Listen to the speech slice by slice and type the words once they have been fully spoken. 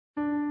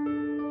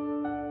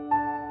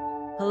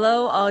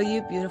Hello, all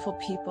you beautiful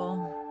people.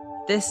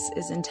 This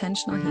is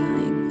Intentional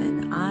Healing,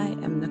 and I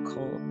am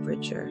Nicole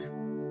Bridger.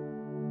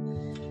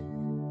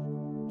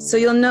 So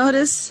you'll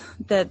notice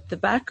that the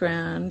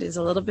background is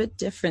a little bit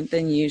different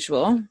than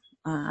usual.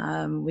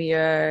 We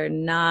are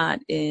not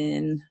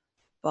in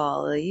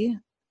Bali.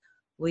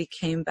 We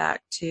came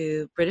back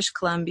to British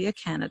Columbia,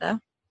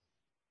 Canada,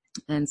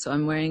 and so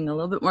I'm wearing a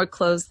little bit more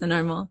clothes than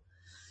normal.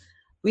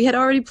 We had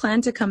already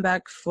planned to come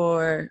back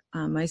for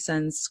my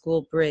son's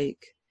school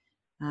break,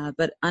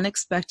 but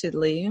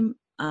unexpectedly,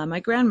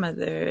 my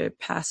grandmother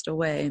passed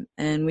away,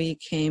 and we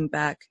came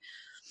back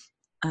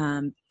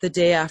the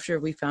day after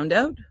we found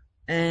out,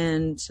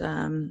 and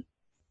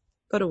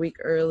about a week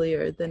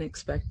earlier than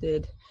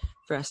expected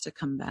for us to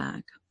come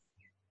back.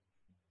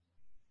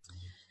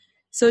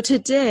 So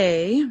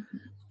today,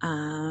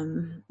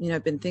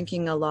 I've been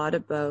thinking a lot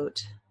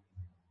about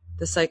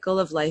the cycle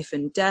of life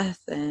and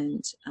death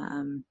and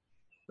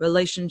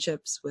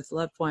relationships with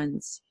loved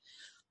ones.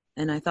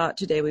 And I thought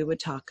today we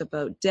would talk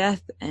about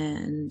death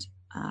and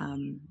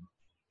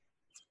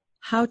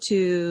how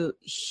to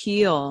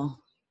heal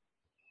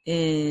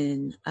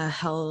in a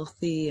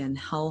healthy and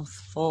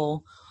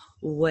healthful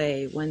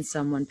way when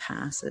someone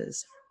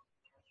passes.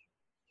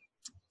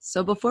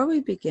 So before we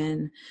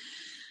begin,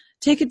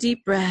 take a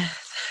deep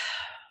breath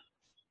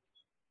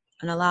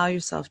and allow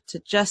yourself to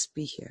just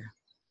be here,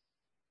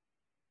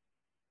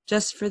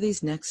 just for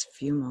these next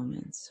few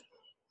moments.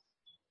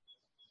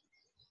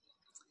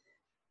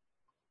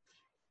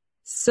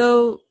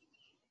 So,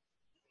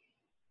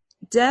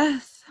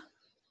 death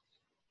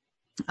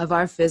of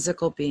our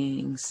physical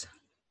beings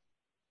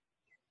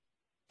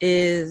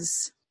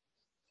is,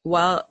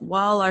 while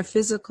our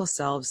physical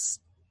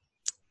selves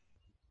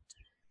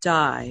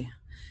die,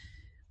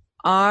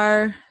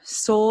 our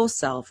soul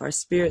self, our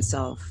spirit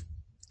self,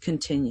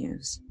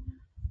 continues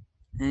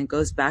and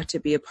goes back to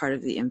be a part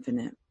of the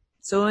infinite.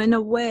 So in a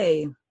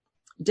way,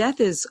 death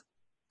is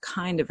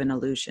kind of an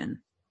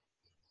illusion,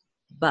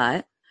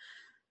 but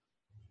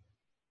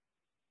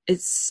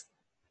it's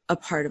a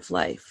part of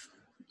life.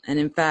 And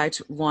in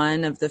fact,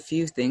 one of the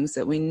few things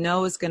that we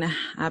know is going to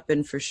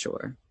happen for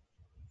sure.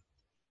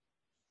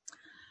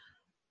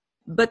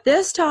 But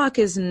this talk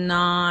is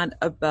not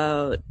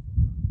about,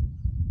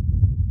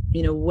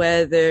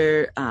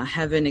 whether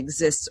heaven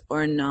exists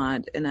or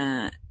not,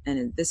 and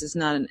this is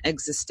not an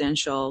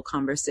existential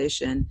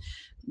conversation.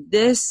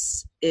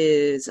 This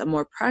is a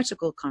more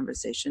practical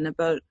conversation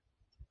about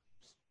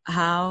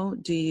how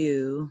do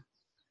you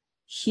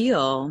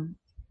heal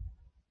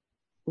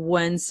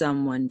when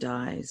someone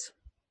dies.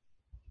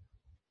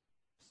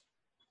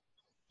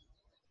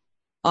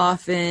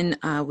 Often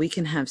we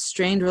can have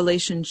strained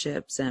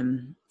relationships,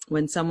 and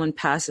when someone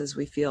passes,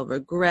 we feel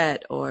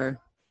regret, or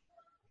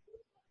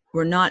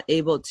we're not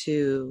able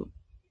to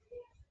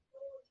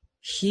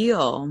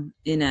heal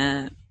in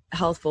a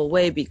healthful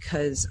way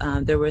because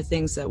there were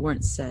things that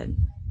weren't said.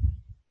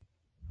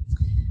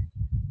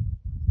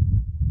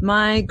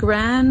 My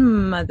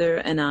grandmother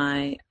and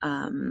I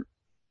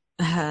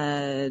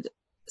had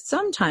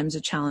sometimes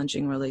a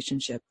challenging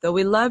relationship, though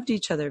we loved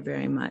each other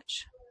very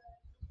much.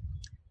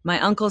 My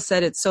uncle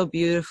said it so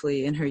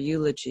beautifully in her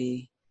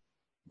eulogy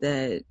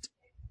that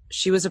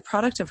she was a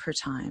product of her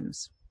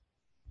times.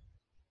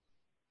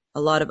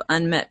 A lot of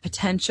unmet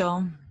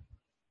potential,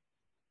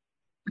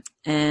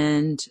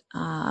 and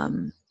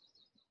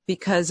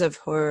because of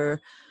her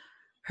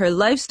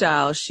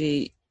lifestyle,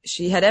 she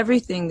had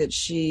everything that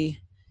she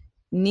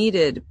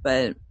needed,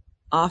 but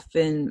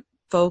often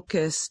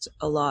focused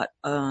a lot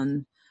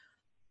on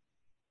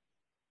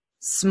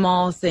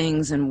small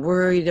things and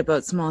worried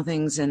about small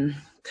things, and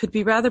could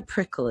be rather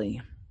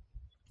prickly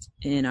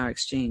in our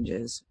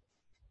exchanges.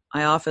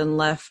 I often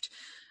left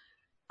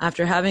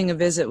after having a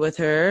visit with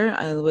her.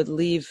 I would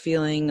leave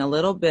feeling a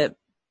little bit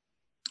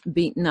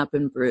beaten up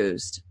and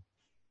bruised.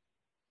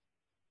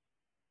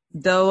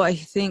 Though I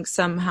think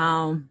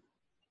somehow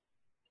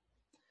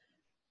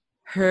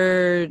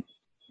her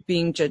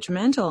being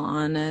judgmental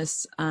on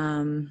us,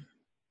 I'm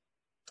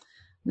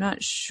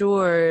not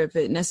sure if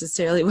it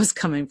necessarily was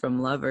coming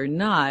from love or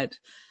not.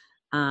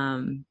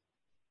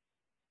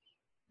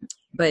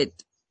 But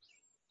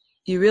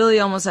you really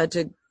almost had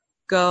to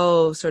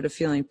go sort of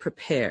feeling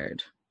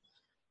prepared.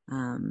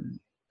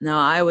 Now,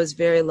 I was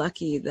very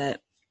lucky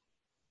that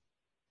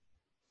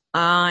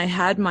I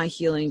had my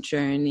healing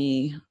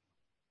journey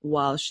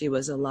while she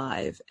was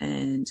alive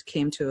and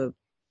came to a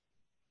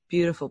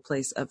beautiful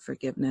place of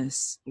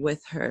forgiveness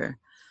with her.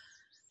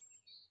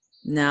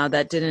 Now,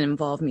 that didn't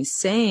involve me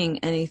saying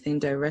anything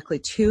directly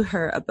to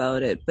her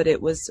about it, but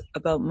it was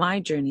about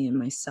my journey and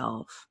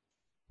myself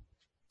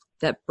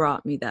that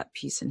brought me that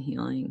peace and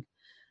healing.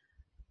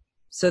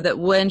 So that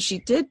when she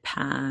did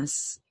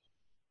pass,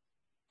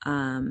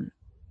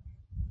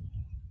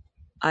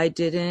 I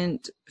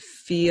didn't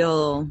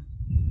feel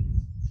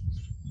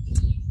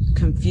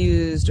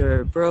confused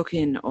or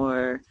broken,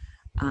 or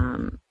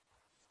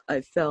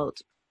I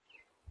felt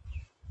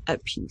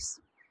at peace.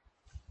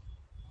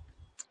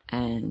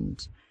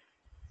 And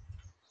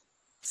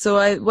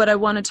So what I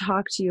want to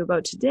talk to you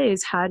about today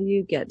is, how do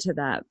you get to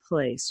that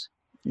place?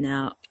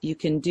 Now, you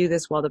can do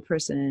this while the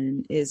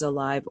person is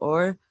alive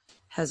or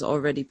has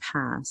already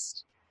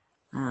passed.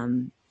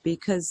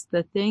 Because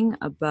the thing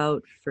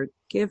about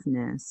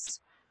forgiveness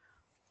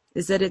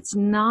is that it's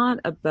not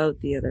about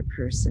the other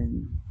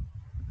person.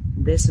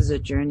 This is a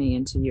journey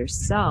into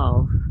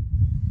yourself.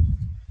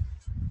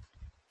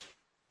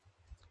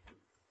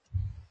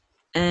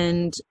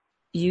 And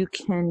you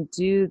can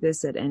do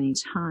this at any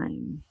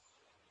time.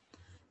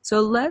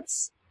 So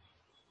let's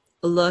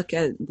look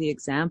at the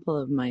example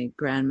of my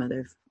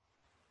grandmother.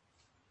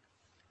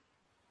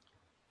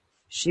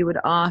 She would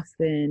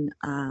often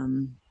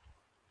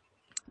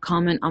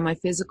comment on my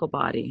physical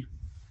body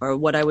or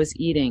what I was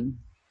eating.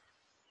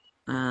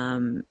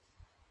 Now,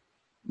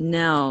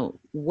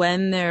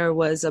 when there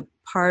was a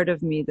part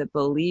of me that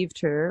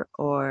believed her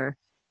or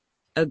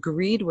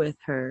agreed with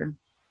her,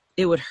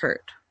 it would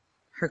hurt.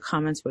 Her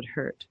comments would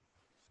hurt.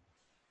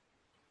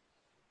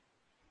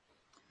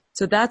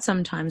 So that's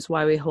sometimes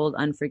why we hold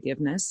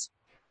unforgiveness,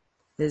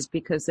 is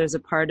because there's a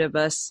part of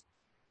us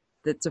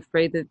that's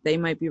afraid that they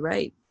might be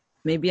right.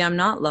 Maybe I'm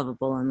not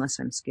lovable unless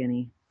I'm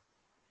skinny.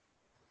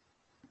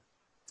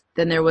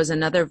 Then there was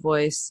another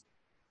voice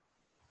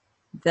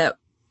that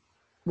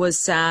was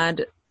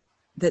sad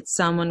that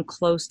someone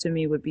close to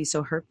me would be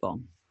so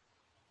hurtful,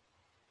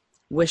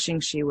 wishing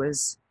she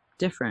was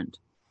different.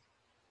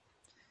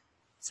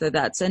 So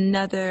that's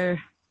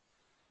another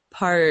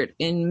part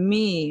in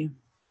me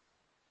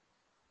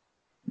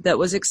that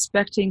was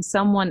expecting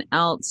someone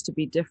else to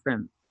be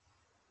different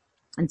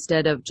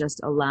instead of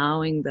just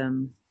allowing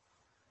them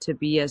to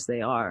be as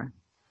they are.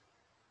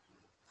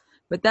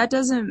 But that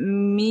doesn't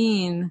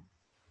mean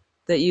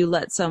that you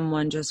let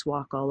someone just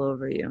walk all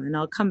over you. And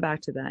I'll come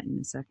back to that in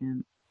a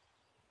second.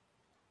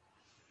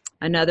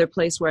 Another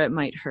place where it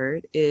might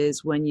hurt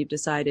is when you've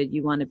decided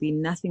you want to be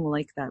nothing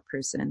like that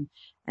person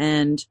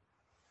and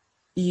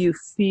you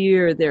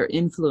fear their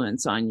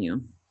influence on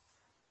you.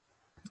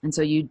 And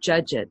so you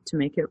judge it to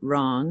make it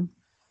wrong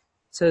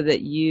so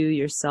that you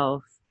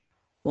yourself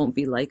won't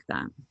be like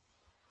that.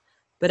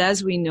 But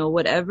as we know,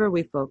 whatever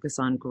we focus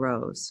on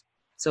grows.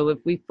 So if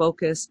we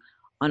focus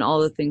on all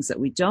the things that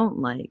we don't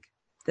like,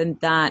 then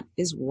that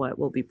is what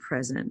will be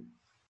present.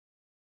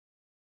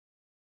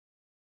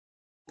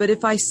 But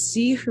if I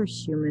see her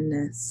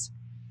humanness,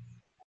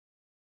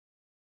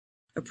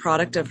 a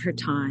product of her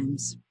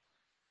times,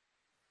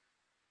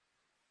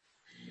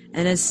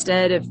 and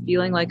instead of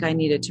feeling like I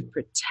needed to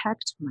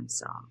protect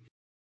myself,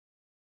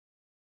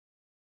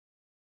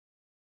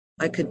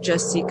 I could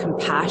just see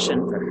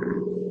compassion for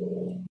her.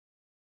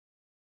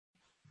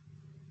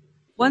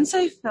 Once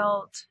I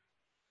felt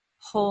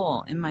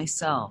whole in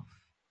myself,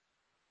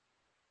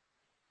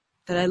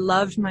 that I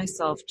loved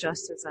myself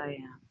just as I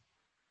am,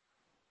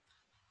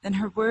 then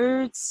her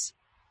words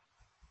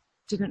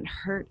didn't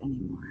hurt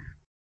anymore.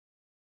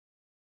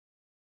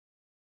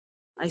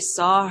 I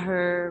saw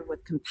her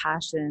with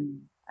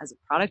compassion as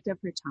a product of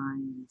her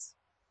times,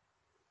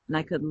 and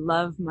I could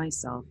love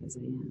myself as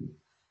I am.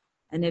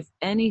 And if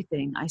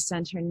anything, I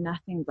sent her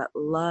nothing but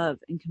love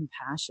and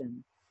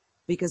compassion,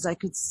 because I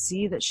could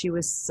see that she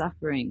was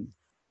suffering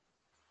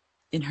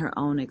in her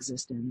own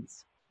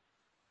existence.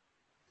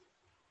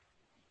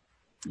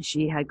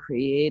 She had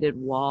created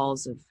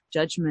walls of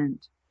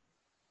judgment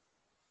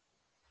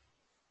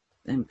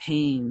and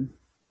pain.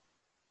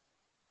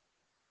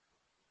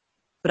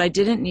 But I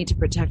didn't need to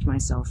protect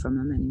myself from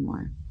them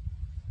anymore.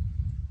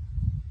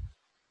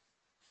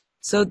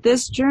 So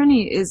this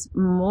journey is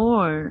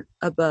more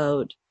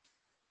about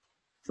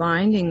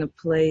finding a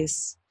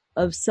place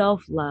of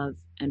self-love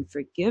and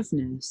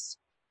forgiveness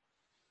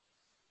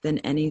than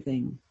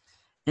anything.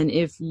 And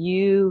if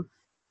you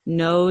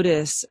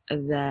notice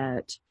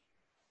that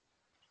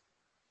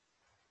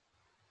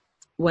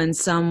when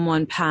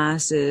someone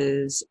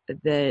passes,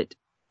 that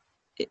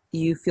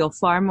you feel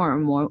far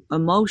more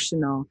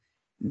emotional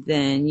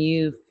than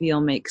you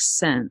feel makes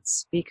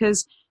sense,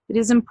 because it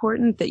is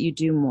important that you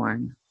do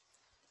mourn,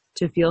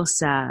 to feel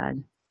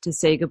sad, to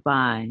say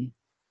goodbye.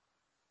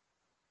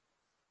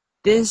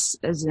 This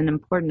is an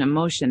important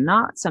emotion,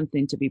 not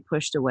something to be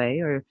pushed away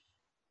or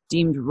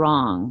deemed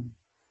wrong.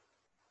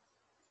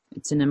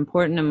 It's an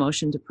important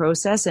emotion to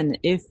process, and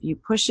if you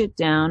push it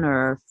down or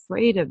are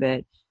afraid of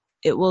it,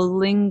 it will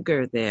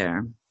linger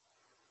there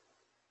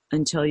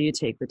until you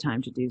take the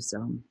time to do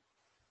so.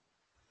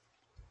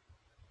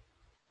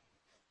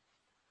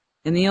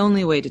 And the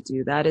only way to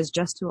do that is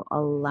just to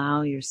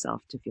allow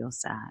yourself to feel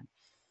sad.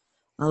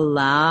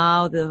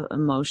 Allow the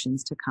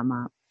emotions to come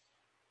up.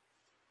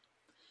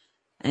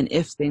 And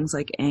if things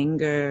like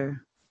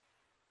anger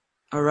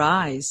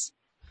arise,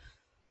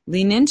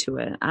 lean into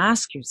it.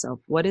 Ask yourself,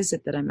 what is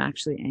it that I'm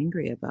actually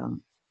angry about?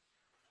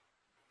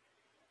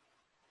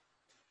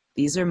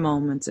 These are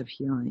moments of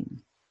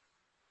healing.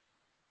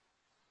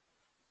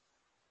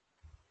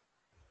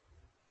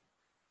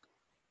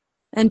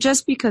 And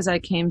just because I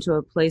came to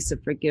a place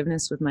of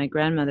forgiveness with my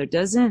grandmother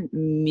doesn't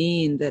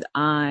mean that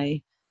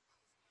I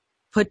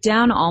put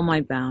down all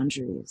my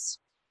boundaries.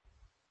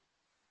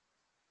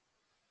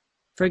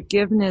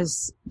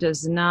 Forgiveness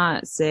does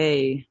not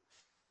say,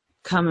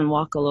 come and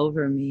walk all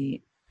over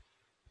me.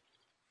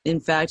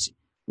 In fact,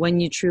 when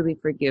you truly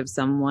forgive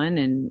someone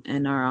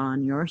and are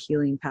on your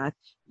healing path,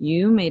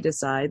 you may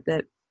decide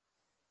that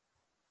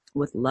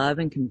with love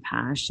and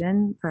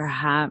compassion,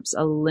 perhaps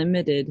a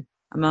limited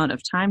amount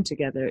of time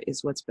together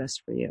is what's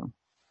best for you.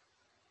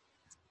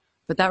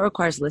 But that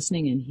requires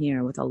listening in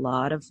here with a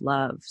lot of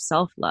love,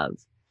 self-love.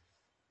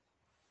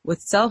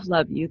 With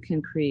self-love, you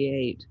can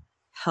create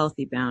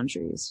healthy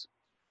boundaries.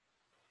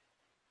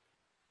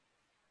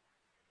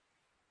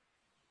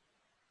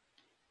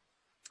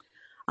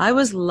 I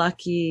was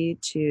lucky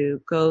to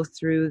go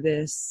through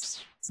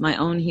this, my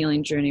own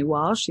healing journey,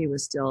 while she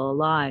was still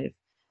alive.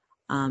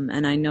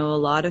 And I know a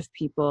lot of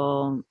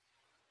people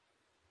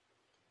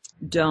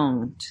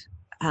don't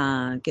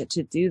get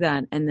to do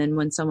that. And then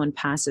when someone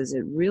passes,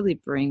 it really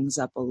brings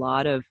up a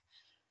lot of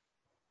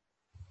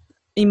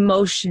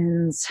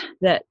emotions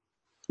that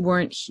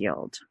weren't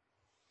healed.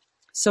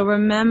 So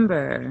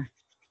remember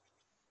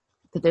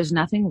that there's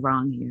nothing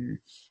wrong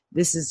here.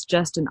 This is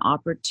just an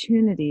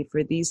opportunity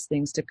for these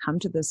things to come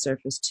to the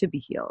surface to be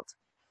healed.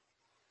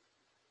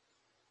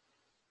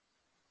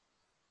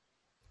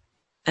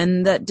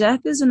 And that death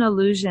is an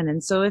illusion.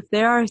 And so if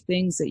there are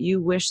things that you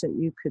wish that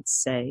you could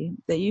say,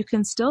 that you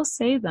can still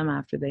say them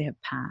after they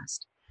have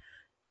passed.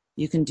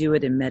 You can do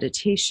it in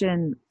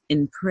meditation,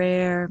 in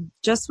prayer,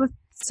 just with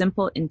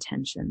simple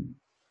intention.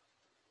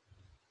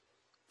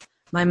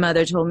 My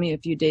mother told me a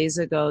few days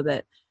ago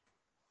that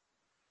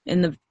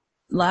in the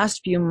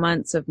last few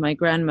months of my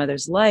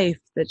grandmother's life,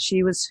 that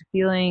she was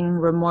feeling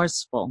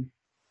remorseful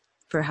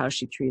for how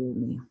she treated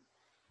me.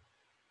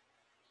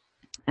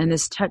 And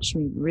this touched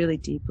me really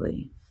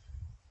deeply,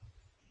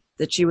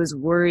 that she was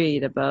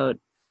worried about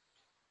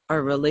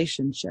our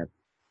relationship.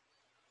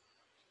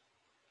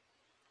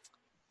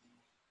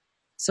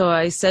 So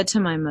I said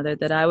to my mother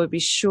that I would be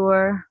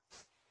sure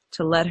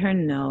to let her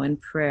know in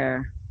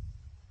prayer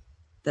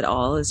that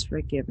all is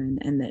forgiven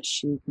and that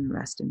she can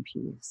rest in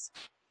peace.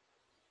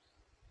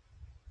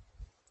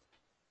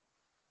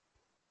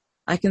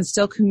 I can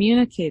still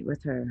communicate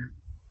with her.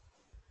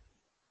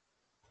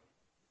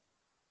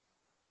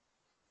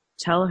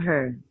 Tell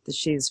her that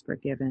she is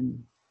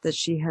forgiven, that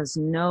she has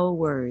no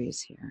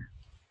worries here,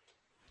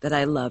 that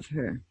I love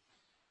her,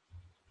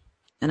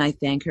 and I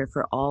thank her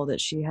for all that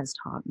she has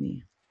taught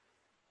me.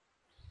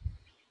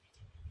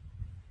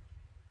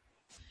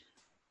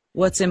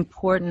 What's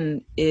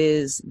important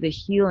is the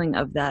healing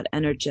of that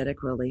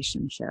energetic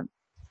relationship.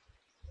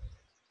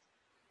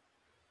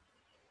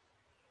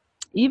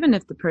 Even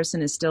if the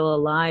person is still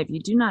alive,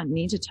 you do not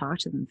need to talk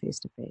to them face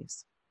to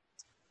face.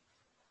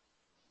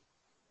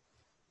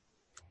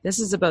 This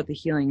is about the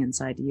healing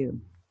inside you.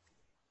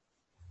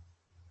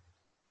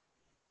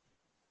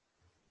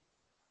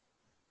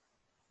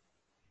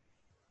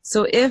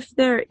 So if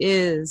there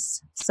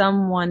is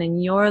someone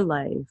in your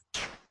life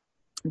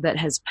that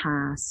has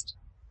passed,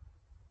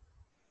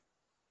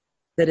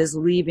 that is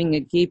leaving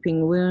a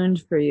gaping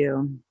wound for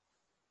you,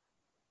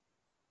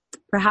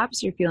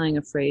 perhaps you're feeling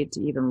afraid to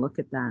even look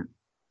at that.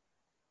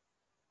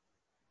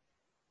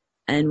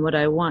 And what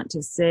I want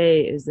to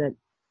say is that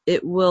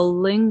it will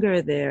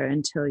linger there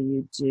until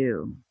you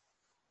do.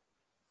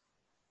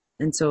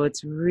 And so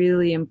it's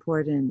really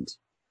important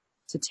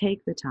to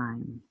take the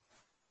time,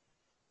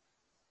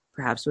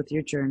 perhaps with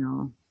your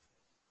journal,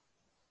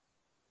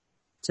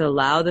 to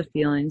allow the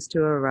feelings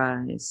to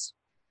arise,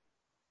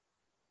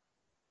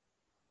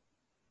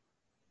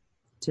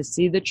 to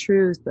see the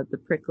truth of the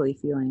prickly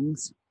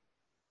feelings,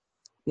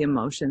 the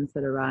emotions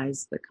that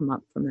arise, that come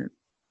up from it,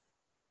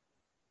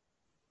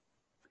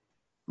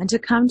 and to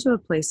come to a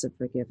place of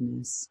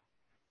forgiveness,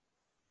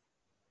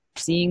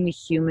 seeing the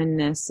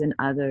humanness in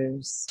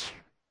others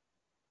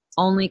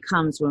only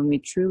comes when we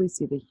truly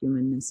see the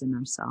humanness in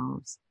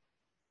ourselves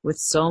with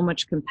so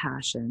much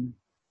compassion.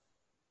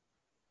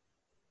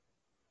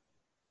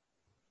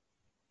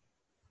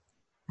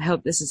 I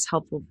hope this is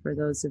helpful for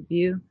those of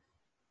you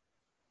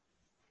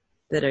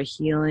that are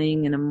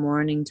healing in a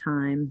mourning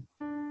time.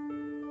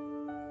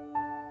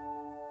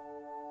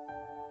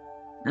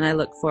 And I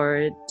look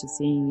forward to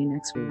seeing you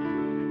next week.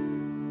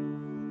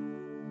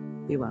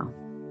 Be well.